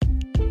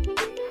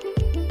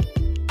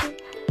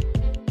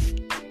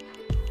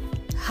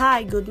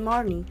Hi, good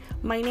morning.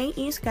 My name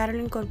is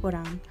Carolyn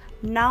Corporan.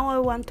 Now I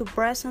want to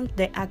present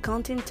the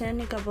accounting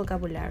technical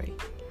vocabulary.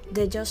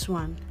 The just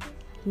one.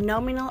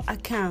 Nominal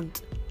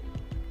account.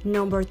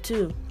 Number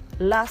 2.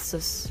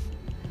 Losses.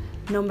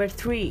 Number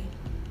 3.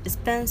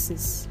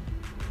 Expenses.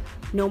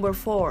 Number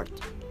 4.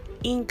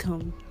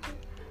 Income.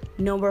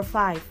 Number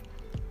 5.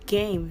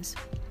 Games.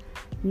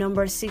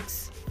 Number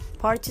 6.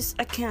 Purchase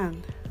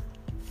account.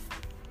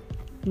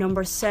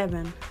 Number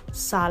 7.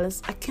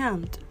 Sales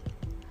account.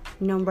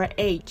 Number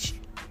 8.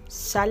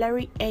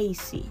 Salary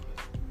AC.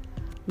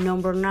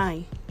 Number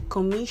 9.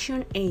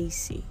 Commission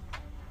AC.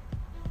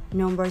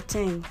 Number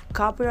 10.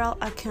 Capital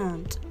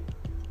account.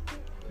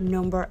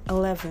 Number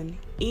 11.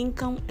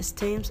 Income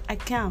statement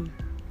account.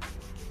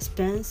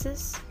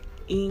 Expenses,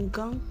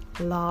 income,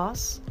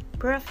 loss,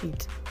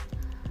 profit.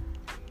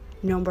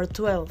 Number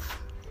 12.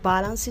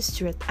 Balance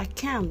sheet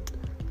account.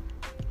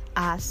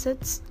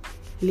 Assets,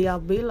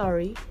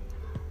 liability,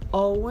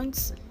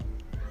 owings,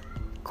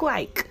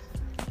 quick.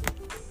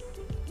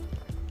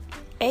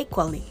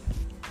 Equally.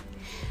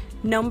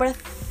 Number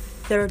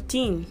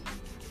 13.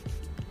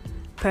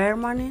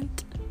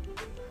 Permanent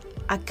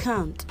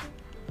account.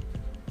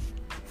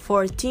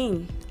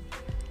 14.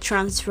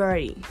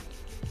 Transferring.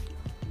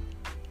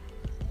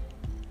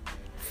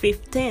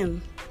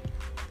 15.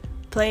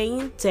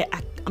 Paying the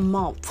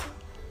amount.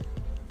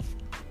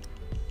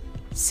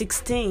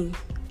 16.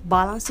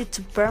 Balance it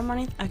to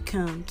permanent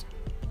account.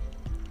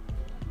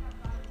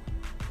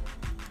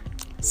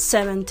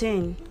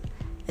 17.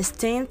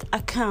 Extend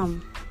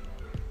account.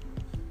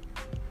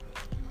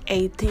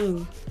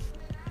 18.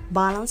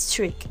 Balance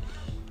sheet.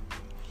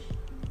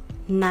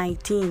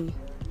 19.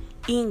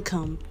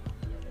 Income.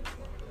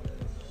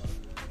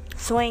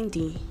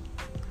 20.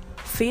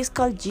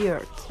 Fiscal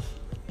year.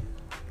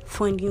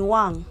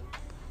 21.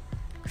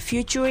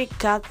 Future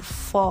cash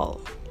flow.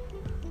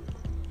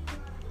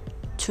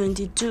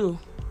 22.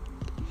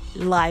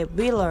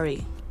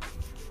 Liability.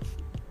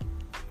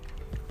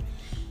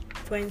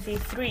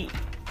 23.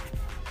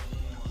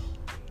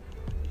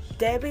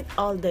 Debit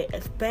all the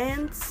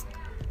expense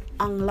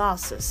and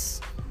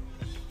losses.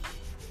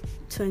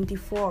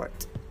 24.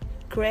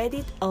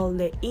 Credit all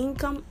the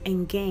income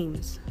and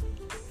gains.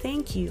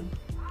 Thank you.